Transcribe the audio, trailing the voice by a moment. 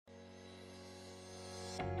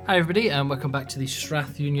Hi everybody and welcome back to the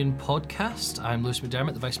Strath Union podcast. I'm Lewis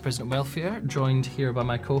McDermott, the Vice President of Welfare, joined here by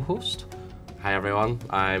my co-host. Hi everyone,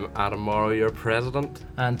 I'm Adam Morrow, your President.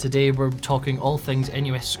 And today we're talking all things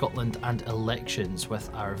NUS Scotland and elections with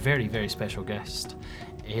our very, very special guest,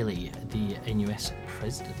 Ellie, the NUS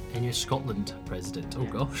President, NUS Scotland President. Oh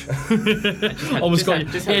gosh. Almost got you.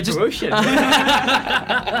 Just had promotion.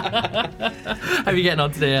 How are you getting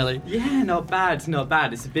on today, Ellie? Yeah, not bad.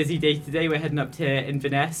 It's a busy day today. We're heading up to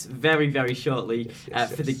Inverness very, very shortly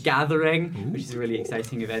for the Gathering, which is a really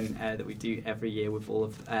exciting event that we do every year with all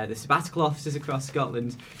of the sabbatical officers across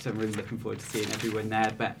Scotland. So I'm really looking forward to seeing everyone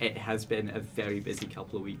there. But it has been a very busy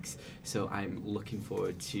couple of weeks, so I'm looking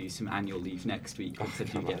forward to some annual leave next week once I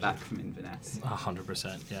do get back from Inverness.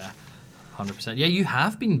 100%, yeah. 100%. Yeah, you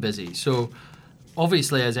have been busy. So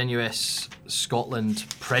obviously as NUS Scotland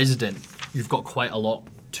President, you've got quite a lot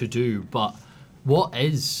to do, but what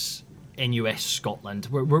is NUS Scotland?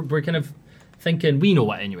 We're kind of thinking, we know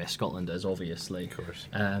what NUS Scotland is, obviously. Of course.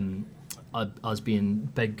 Us being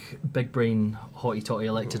big brain hotty-totty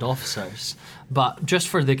elected officers, but just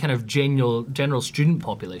for the kind of general student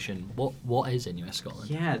population, what is NUS Scotland?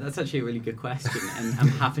 Yeah, that's actually a really good question, and I'm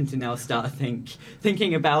having to now start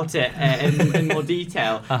thinking about it in more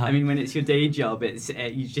detail. Uh-huh. I mean, when it's your day job, it's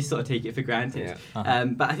you just sort of take it for granted. Yeah. Uh-huh.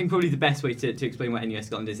 But I think probably the best way to explain what NUS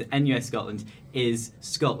Scotland is, NUS Scotland is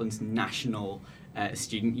Scotland's national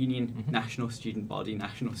student union, national student body,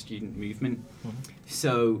 national student movement.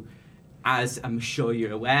 So, as I'm sure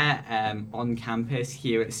you're aware, on campus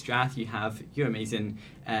here at Strath, you have your amazing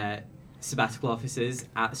sabbatical officers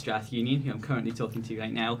at Strath Union, who I'm currently talking to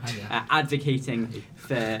right now, advocating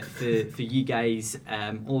for you guys,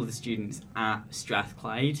 all of the students at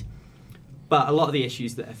Strathclyde. But a lot of the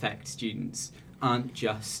issues that affect students aren't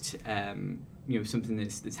just something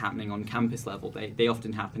that's happening on campus level. They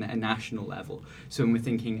often happen at a national level. So when we're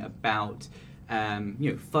thinking about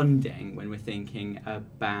funding, when we're thinking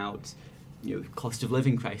about cost of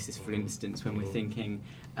living crisis, for instance, when we're thinking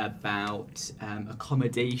about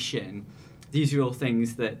accommodation, these are all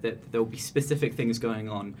things that there will be specific things going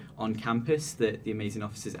on campus that the amazing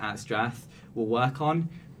officers at Strath will work on.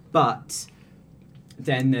 But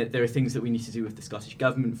then there are things that we need to do with the Scottish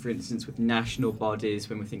Government, for instance, with national bodies,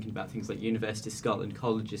 when we're thinking about things like University of Scotland,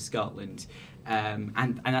 Colleges Scotland,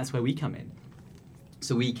 and that's where we come in.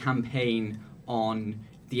 So we campaign on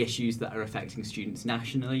the issues that are affecting students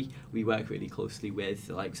nationally. We work really closely with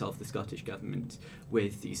the likes of the Scottish Government,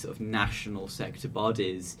 with these sort of national sector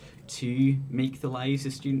bodies to make the lives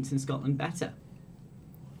of students in Scotland better.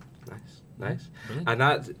 Nice. Brilliant. And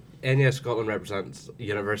that NUS Scotland represents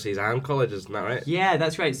universities and colleges, isn't that right? Yeah,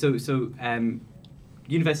 that's right. So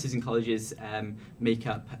universities and colleges make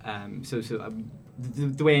up.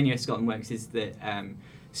 The way NUS Scotland works is that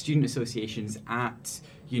student associations at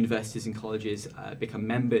universities and colleges become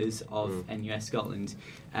members of NUS Scotland,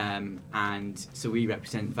 and so we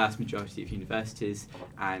represent the vast majority of universities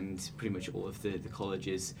and pretty much all of the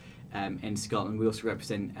colleges in Scotland. We also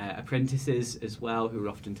represent apprentices as well, who are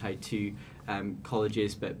often tied to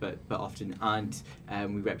colleges but often aren't.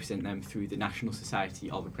 We represent them through the National Society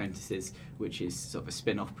of Apprentices, which is sort of a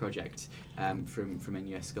spin-off project from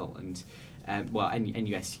NUS Scotland,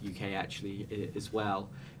 NUS UK actually as well.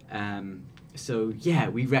 So yeah,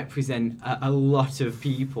 we represent a lot of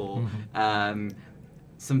people.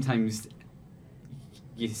 Sometimes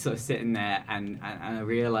you're sort of sitting there and I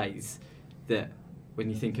realise that when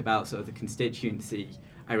you think about sort of the constituency,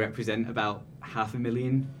 I represent about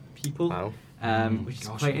 500,000 people. Wow. Which is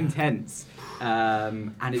quite intense.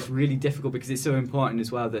 And it's really difficult because it's so important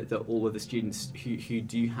as well that all of the students who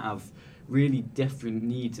do have really different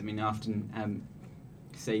needs. I mean, I often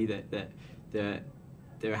say that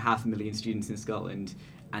there are 500,000 students in Scotland,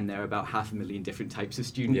 and there are about 500,000 different types of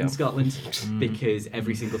student in Scotland, because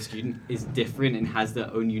every single student is different and has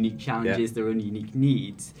their own unique challenges, their own unique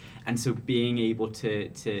needs. And so being able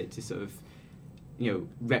to sort of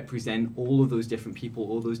represent all of those different people,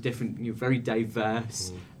 all those different very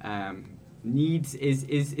diverse needs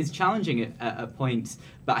is challenging at points.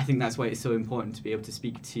 But I think that's why it's so important to be able to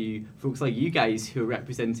speak to folks like you guys who are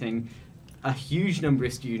representing a huge number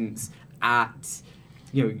of students at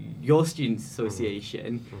your students'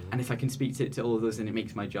 association, and if I can speak to all of those, then it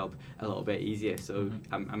makes my job a little bit easier. So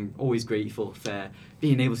I'm always grateful for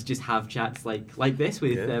being able to just have chats like this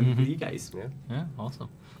with you guys. Yeah, awesome.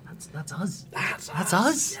 That's us. That's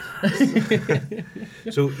us.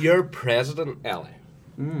 So you're President, Ellie.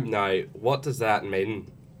 Now, what does that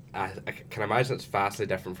mean? I can imagine it's vastly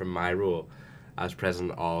different from my role as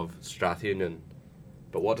President of Strath Union.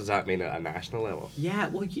 But what does that mean at a national level? Yeah,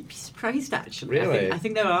 well, you'd be surprised actually. Really? I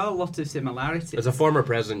think there are a lot of similarities. As a former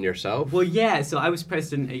president yourself? Well, yeah, so I was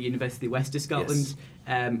president at University of West of Scotland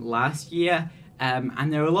last year,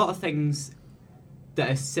 and there are a lot of things that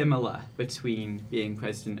are similar between being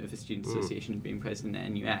president of a student association and being president at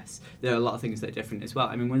NUS. There are a lot of things that are different as well.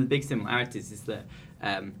 I mean, one of the big similarities is that,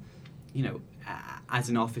 as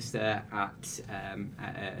an officer at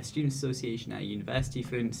a student association at a university,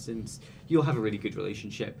 for instance, you'll have a really good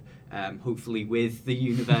relationship, hopefully, with the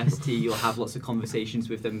university. You'll have lots of conversations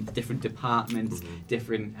with them, different departments,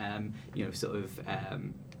 different,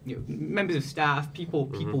 members of staff, people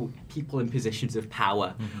in positions of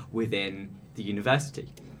power within the university.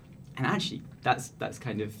 And actually, that's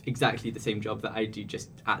kind of exactly the same job that I do, just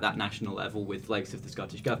at that national level with legs of the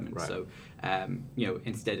Scottish government. Right. So,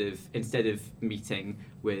 instead of meeting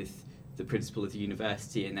with the principal of the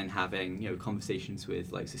university and then having conversations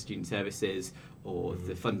with like the student services or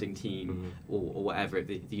the funding team or whatever at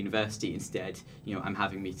the university, instead I'm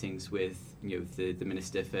having meetings with the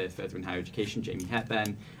Minister for Further and Higher Education, Jamie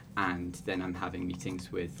Hepburn, and then I'm having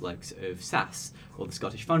meetings with like sort of SAS or the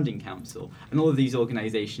Scottish Funding Council and all of these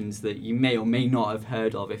organisations that you may or may not have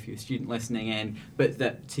heard of if you're a student listening in, but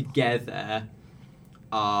that together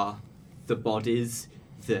are the bodies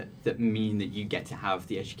that mean that you get to have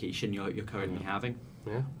the education you're currently having.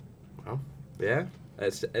 Yeah. Well, yeah.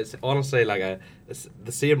 It's honestly like it's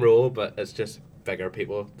the same role, but it's just bigger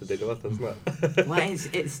people to deal with, isn't it? Well,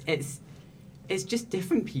 it's just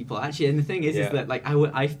different people actually, and the thing is that like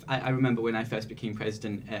I remember when I first became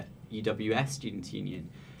president at UWS Students' Union,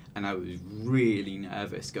 and I was really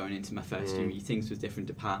nervous going into my first few meetings with different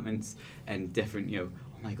departments and different oh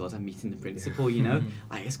my god, I'm meeting the principal,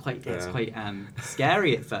 like it's quite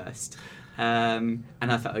scary at first, and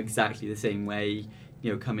I felt exactly the same way.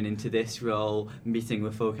 Coming into this role, meeting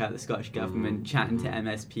with folk at the Scottish Government, chatting to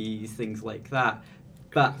MSPs, things like that.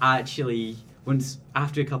 But actually,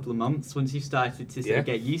 after a couple of months, once you've started to sort of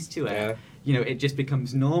get used to it, it just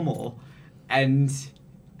becomes normal, and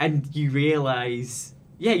you realise,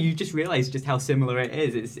 you just realise just how similar it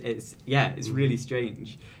is. It's really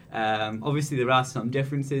strange. Obviously, there are some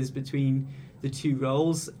differences between the two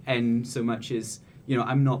roles, and so much as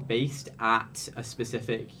I'm not based at a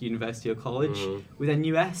specific university or college with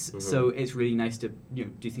NUS, so it's really nice to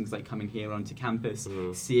do things like coming here onto campus,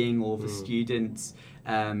 seeing all the students.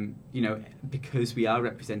 Because we are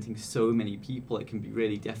representing so many people, it can be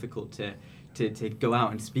really difficult to go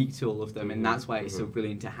out and speak to all of them, and that's why it's so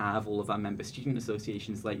brilliant to have all of our member student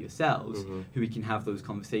associations like yourselves who we can have those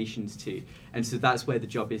conversations to. And so that's where the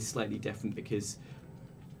job is slightly different, because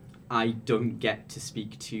I don't get to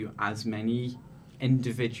speak to as many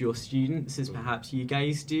individual students as perhaps you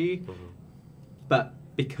guys do, but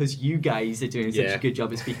because you guys are doing such a good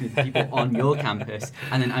job of speaking to the people on your campus,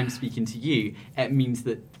 and then I'm speaking to you, it means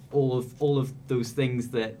that all of those things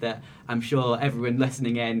that I'm sure everyone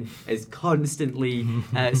listening in is constantly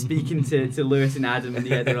speaking to Lewis and Adam and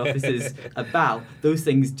the other officers about, those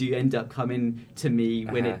things do end up coming to me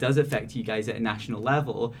when it does affect you guys at a national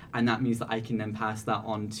level, and that means that I can then pass that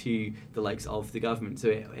on to the likes of the government. So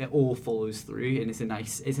it all follows through, and it's a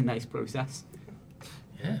nice process.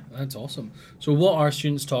 Yeah, that's awesome. So what are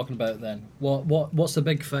students talking about then? What's the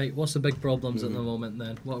big fight? What's the big problems at the moment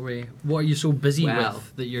then? What are you so busy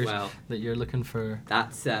with that you're looking for?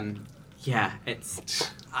 That's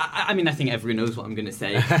it's. I mean, I think everyone knows what I'm going to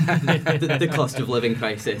say. The cost of living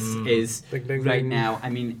crisis is right now.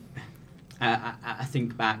 I mean, I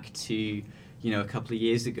think back to a couple of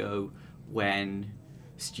years ago when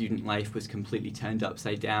student life was completely turned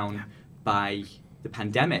upside down by the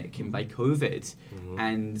pandemic and by COVID,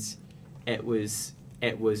 and it was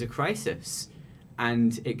a crisis,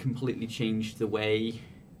 and it completely changed the way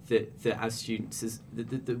that as students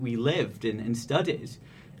that we lived and studied.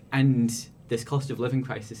 And this cost of living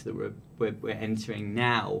crisis that we're entering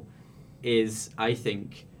now is, I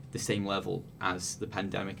think, the same level as the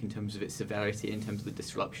pandemic in terms of its severity, in terms of the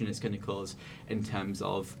disruption it's going to cause, in terms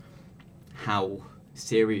of how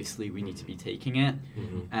seriously we need to be taking it.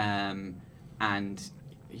 And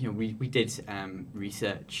we did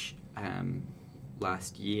research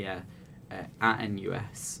last year at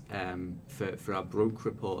NUS for our Broke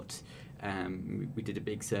report. We did a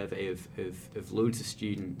big survey of loads of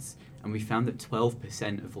students, and we found that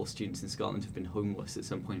 12% of all students in Scotland have been homeless at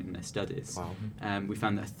some point in their studies. Wow. We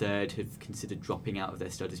found that a third have considered dropping out of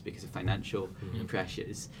their studies because of financial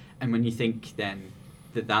pressures. And when you think then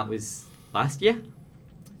that was last year,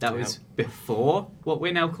 that was before what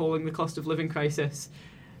we're now calling the cost of living crisis,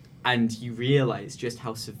 and you realise just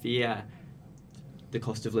how severe the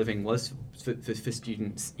cost of living was for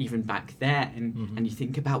students even back then, and you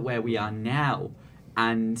think about where we are now,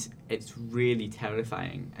 and it's really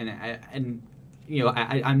terrifying. And you know,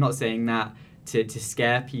 I'm not saying that to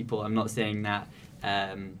scare people. I'm not saying that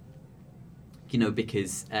you know,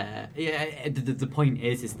 because the point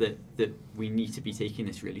is that we need to be taking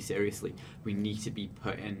this really seriously. We need to be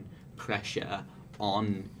putting pressure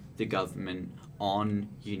on the government, on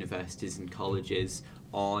universities and colleges,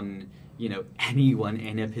 on, you know, anyone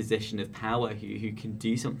in a position of power who can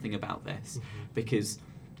do something about this. Because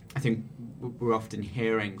I think we're often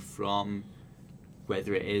hearing from,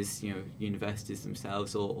 whether it is, you know, universities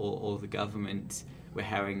themselves or the government, we're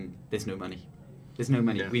hearing there's no money. There's no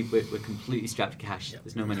money. Yeah. We're completely strapped for cash. Yeah.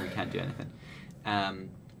 There's no money. We can't do anything.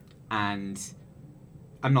 And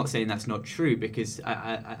I'm not saying that's not true, because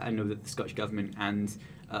I know that the Scottish Government and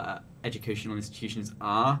educational institutions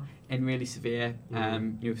are in really severe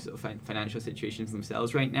you know, sort of financial situations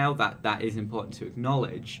themselves right now. That is important to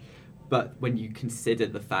acknowledge. But when you consider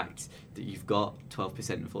the fact that you've got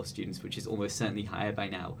 12% of all students, which is almost certainly higher by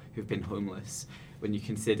now, who've been homeless, when you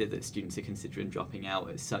consider that students are considering dropping out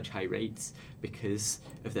at such high rates because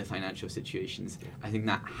of their financial situations, I think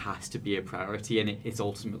that has to be a priority, and it's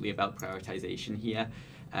ultimately about prioritisation here.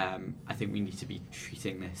 I think we need to be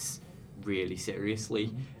treating this really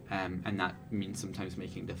seriously, and that means sometimes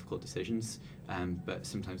making difficult decisions, but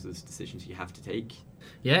sometimes those decisions you have to take.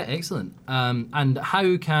 Yeah, excellent. And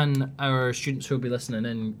how can our students who will be listening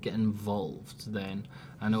in get involved then?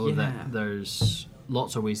 I know that there's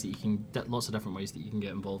lots of ways that you can, lots of different ways that you can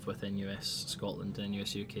get involved with NUS Scotland and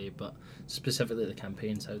NUS UK, but specifically the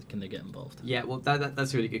campaigns, how can they get involved? Yeah, well,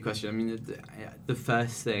 that's a really good question. I mean, the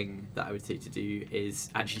first thing that I would say to do is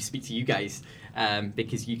actually speak to you guys,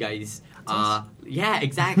 because you guys are... Yeah,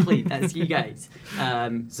 exactly, that's you guys.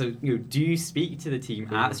 So, you know, do speak to the team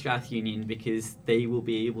at Strath Union, because they will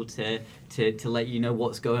be able to let you know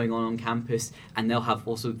what's going on campus, and they'll have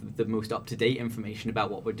also the most up-to-date information about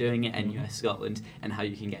what we're doing at NUS Scotland and how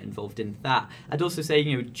you can get involved in that. I'd also say,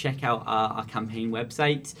 you know, check out our campaign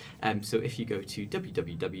website. So if you go to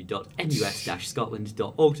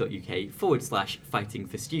www.nus-scotland.org.uk/fighting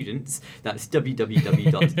for students, that's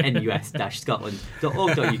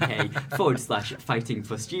www.nus-scotland.org.uk/fighting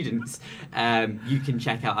for students, you can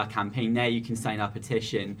check out our campaign there. You can sign our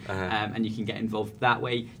petition, and you can get involved that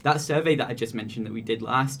way. That survey that I just mentioned that we did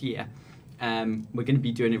last year, we're going to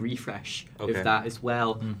be doing a refresh of that as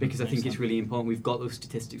well, because I think it's really important. We've got those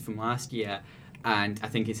statistics from last year, and I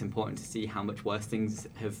think it's important to see how much worse things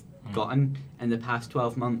have gotten in the past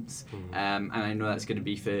 12 months. And I know that's going to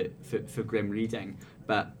be for grim reading,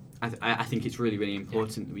 but I think it's really, really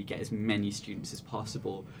important that we get as many students as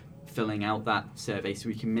possible filling out that survey, so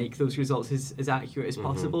we can make those results as accurate as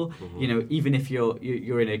possible. You know, even if you're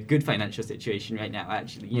in a good financial situation right now,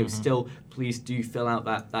 actually, you know, still please do fill out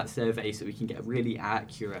that survey, so we can get a really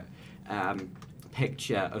accurate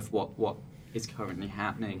picture of what is currently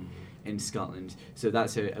happening in Scotland. So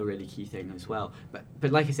that's a really key thing as well. But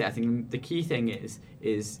like I said, I think the key thing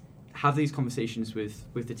is have these conversations with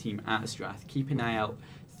the team at Strath. Keep an eye out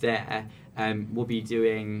there. We'll be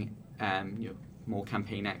doing you know, more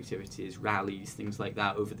campaign activities, rallies, things like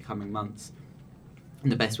that over the coming months.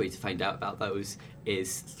 And the best way to find out about those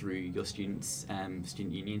is through your students'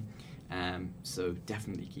 student union. So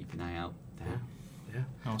definitely keep an eye out there. Yeah.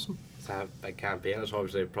 Awesome. It's a big campaign. It's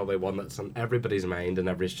obviously probably one that's on everybody's mind in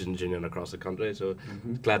every student union across the country. So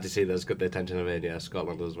glad to see that it's got the attention of NUS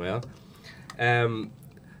Scotland as well.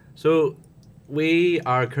 So we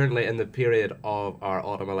are currently in the period of our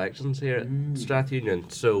autumn elections here at Strath Union.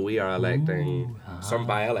 So we are electing some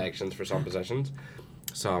by-elections for some positions,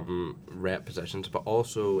 some rep positions, but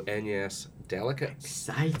also NUS delegates.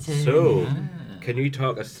 Exciting. So can you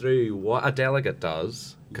talk us through what a delegate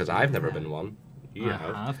does? Because I've never been one. You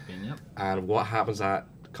have been, yep. And what happens at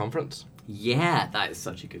conference? Yeah, that is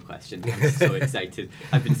such a good question. I'm so excited.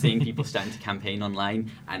 I've been seeing people starting to campaign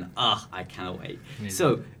online, and I cannot wait. Amazing.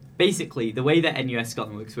 So basically, the way that NUS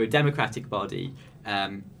Scotland works, we're a democratic body.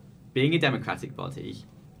 Being a democratic body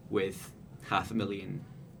with 500,000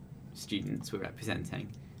 students we're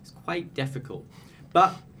representing, it's quite difficult.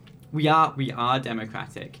 But we are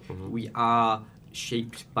democratic. We are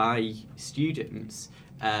shaped by students.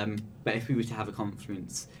 But if we were to have a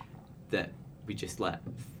conference that we just let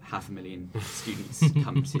 500,000 students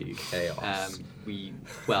come to, Chaos.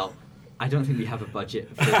 I don't think we have a budget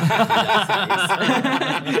for that.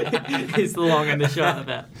 It's the long and the short of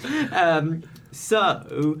it.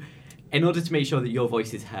 So, in order to make sure that your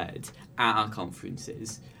voice is heard at our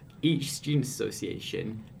conferences, each student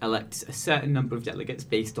association elects a certain number of delegates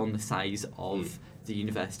based on the size of the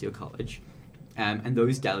university or college. And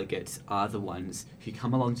those delegates are the ones who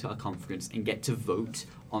come along to our conference and get to vote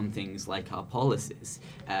on things like our policies.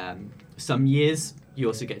 Some years you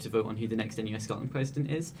also get to vote on who the next NUS Scotland president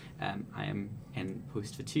is. I am in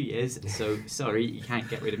post for 2 years, so sorry, you can't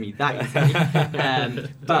get rid of me that easily.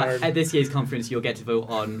 But at this year's conference, you'll get to vote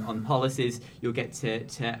on policies. You'll get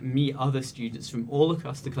to meet other students from all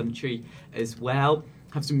across the country as well.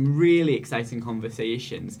 Have some really exciting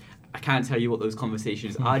conversations. I can't tell you what those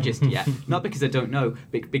conversations are just yet. Not because I don't know,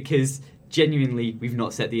 but because genuinely we've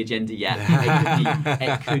not set the agenda yet.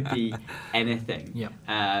 It could be anything. Yep.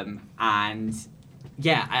 And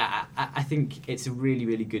yeah, I think it's a really,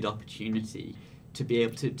 really good opportunity to be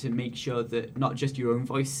able to make sure that not just your own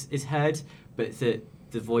voice is heard, but that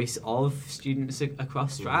the voice of students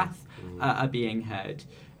across Strath are being heard.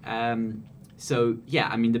 So yeah,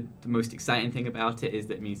 I mean, the most exciting thing about it is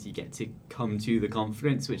that it means you get to come to the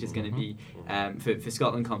conference, which is going to be for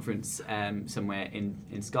Scotland conference somewhere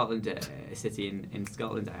in Scotland, a city in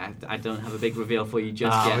Scotland. I don't have a big reveal for you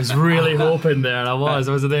just yet. I was really hoping there. I was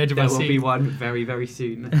at the edge of my seat. There will be one very, very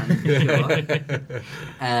soon, I'm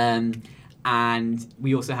sure. And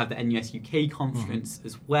we also have the NUS UK conference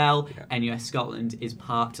as well. Yeah. NUS Scotland is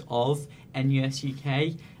part of NUS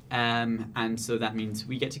UK. And so that means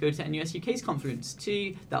we get to go to NUS UK's conference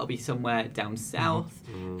too. That'll be somewhere down south.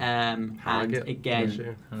 And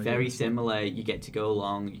again, very similar. You get to go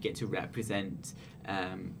along, you get to represent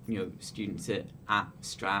students at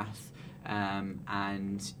Strath.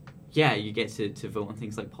 And yeah, you get to vote on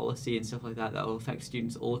things like policy and stuff like that will affect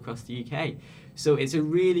students all across the UK. So it's a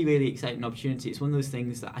really, really exciting opportunity. It's one of those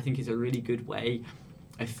things that I think is a really good way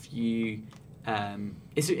if you...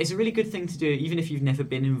 it's a really good thing to do, even if you've never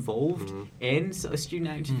been involved in sort of student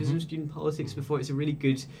activism, student politics before. It's a really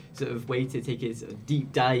good sort of way to take a sort of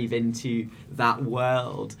deep dive into that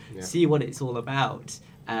world, see what it's all about,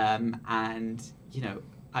 and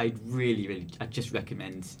I just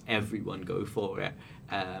recommend everyone go for it.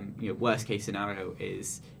 Worst case scenario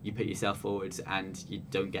is you put yourself forward and you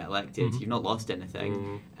don't get elected. You've not lost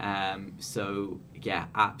anything. So yeah,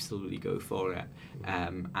 absolutely go for it.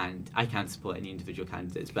 And I can't support any individual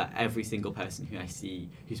candidates, but every single person who I see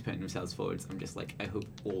who's putting themselves forward, I'm just like, I hope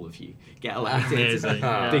all of you get elected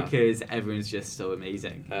because everyone's just so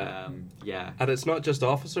amazing. And it's not just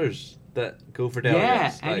officers that go for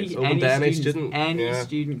delegates. Any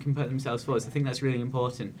student can put themselves forward. So I think that's really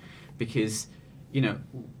important because,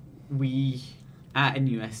 we at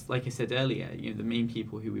NUS, like I said earlier, the main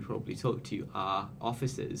people who we probably talk to are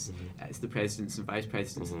officers. It's the presidents and vice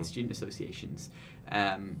presidents of the student associations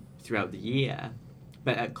throughout the year.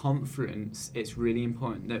 But at conference, it's really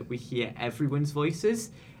important that we hear everyone's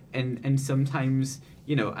voices. And sometimes,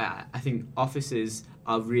 I think officers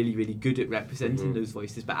are really, really good at representing those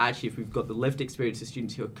voices. But actually, if we've got the lived experience of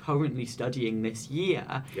students who are currently studying this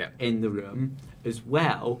year in the room as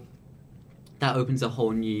well, that opens a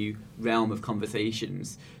whole new realm of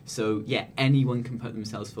conversations. So yeah, anyone can put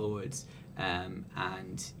themselves forwards.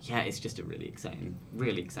 And yeah, it's just a really exciting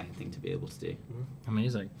thing to be able to do.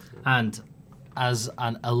 Amazing. And as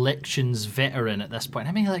an elections veteran at this point,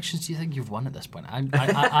 how many elections do you think you've won at this point? I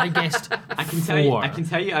guessed I can 4.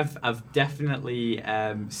 tell you, I've definitely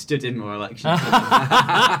stood in more elections.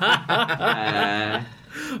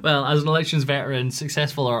 Well, as an elections veteran,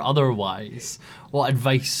 successful or otherwise, what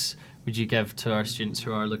advice would you give to our students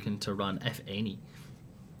who are looking to run, if any?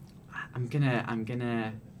 I'm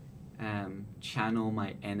gonna channel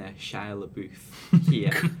my inner Shia LaBeouf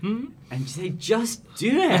here and say, just do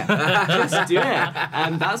it. Just do it.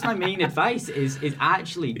 That's my main advice. Is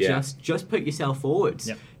actually just put yourself forward.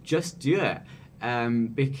 Just do it.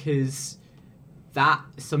 Because that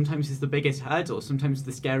sometimes is the biggest hurdle. Sometimes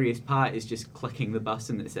the scariest part is just clicking the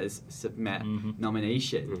button that says submit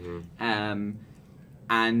nomination.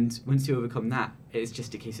 And once you overcome that, it's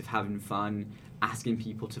just a case of having fun, asking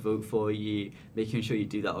people to vote for you, making sure you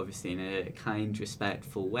do that obviously in a kind,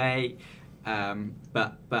 respectful way.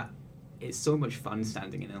 But it's so much fun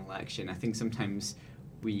standing in an election. I think sometimes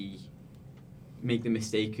we make the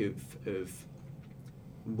mistake of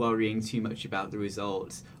worrying too much about the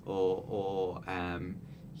results or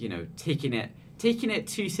taking it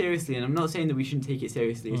too seriously. And I'm not saying that we shouldn't take it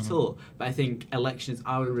seriously at all, but I think elections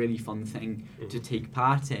are a really fun thing to take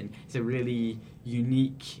part in. It's a really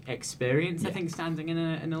unique experience, I think, standing in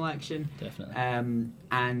an election. Definitely.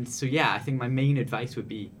 And so, yeah, I think my main advice would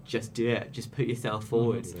be just do it. Just put yourself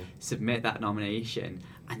forward, submit that nomination,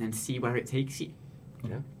 and then see where it takes you.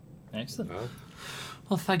 Excellent.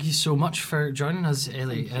 Well, thank you so much for joining us,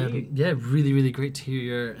 Ellie. Thank you. Yeah, really, really great to hear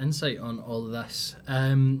your insight on all of this.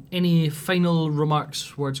 Any final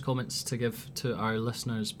remarks, words, comments to give to our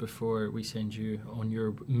listeners before we send you on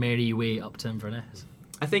your merry way up to Inverness?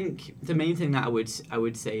 I think the main thing that I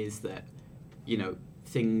would say is that,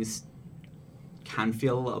 things can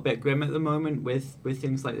feel a little bit grim at the moment with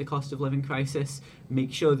things like the cost of living crisis.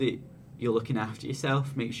 Make sure that you're looking after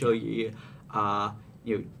yourself. Make sure you are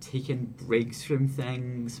taking breaks from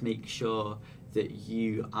things. Make sure that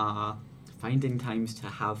you are finding times to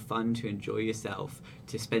have fun, to enjoy yourself,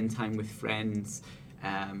 to spend time with friends.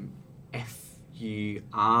 If you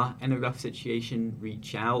are in a rough situation,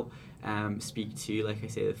 reach out. Speak to, like I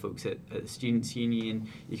say, the folks at the Students' Union.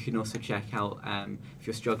 You can also check out, if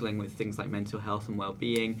you're struggling with things like mental health and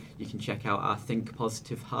well-being, you can check out our Think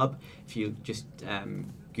Positive Hub. If you just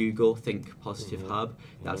Google Think Positive Hub,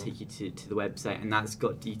 that'll take you to the website, and that's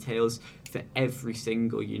got details for every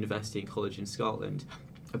single university and college in Scotland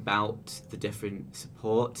about the different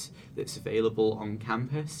support that's available on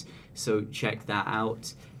campus. So check that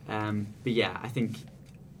out. But yeah, I think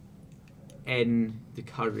in the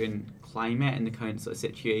current climate and the current sort of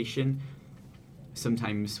situation,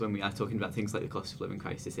 sometimes when we are talking about things like the cost of living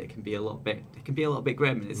crisis, it can be a little bit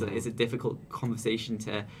grim. It's a difficult conversation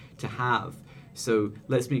to have. So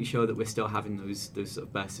let's make sure that we're still having those sort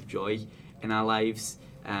of bursts of joy in our lives.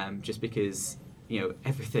 Just because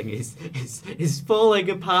everything is falling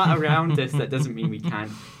apart around us, that doesn't mean we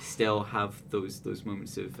can't still have those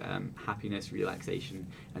moments of happiness, relaxation,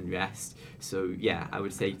 and rest. So yeah, I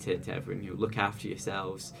would say to everyone, look after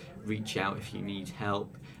yourselves, reach out if you need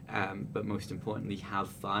help, but most importantly, have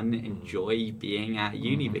fun, enjoy being at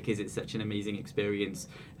uni, because it's such an amazing experience,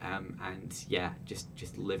 and yeah,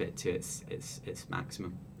 just live it to its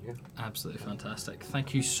maximum. Yeah. Absolutely fantastic.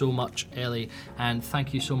 Thank you so much, Ellie, and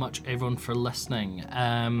thank you so much, everyone, for listening.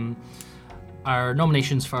 Our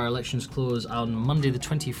nominations for our elections close on Monday the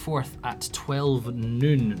 24th at 12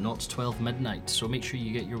 noon, not 12 midnight. So make sure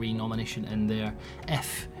you get your wee nomination in there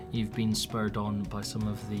if you've been spurred on by some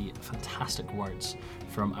of the fantastic words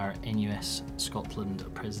from our NUS Scotland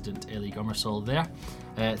President, Ellie Gomersall there.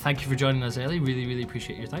 Thank you for joining us, Ellie. Really, really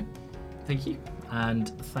appreciate your time. Thank you. And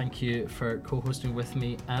thank you for co-hosting with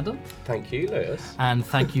me, Adam. Thank you, Lewis. And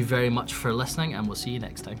thank you very much for listening, and we'll see you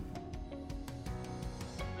next time.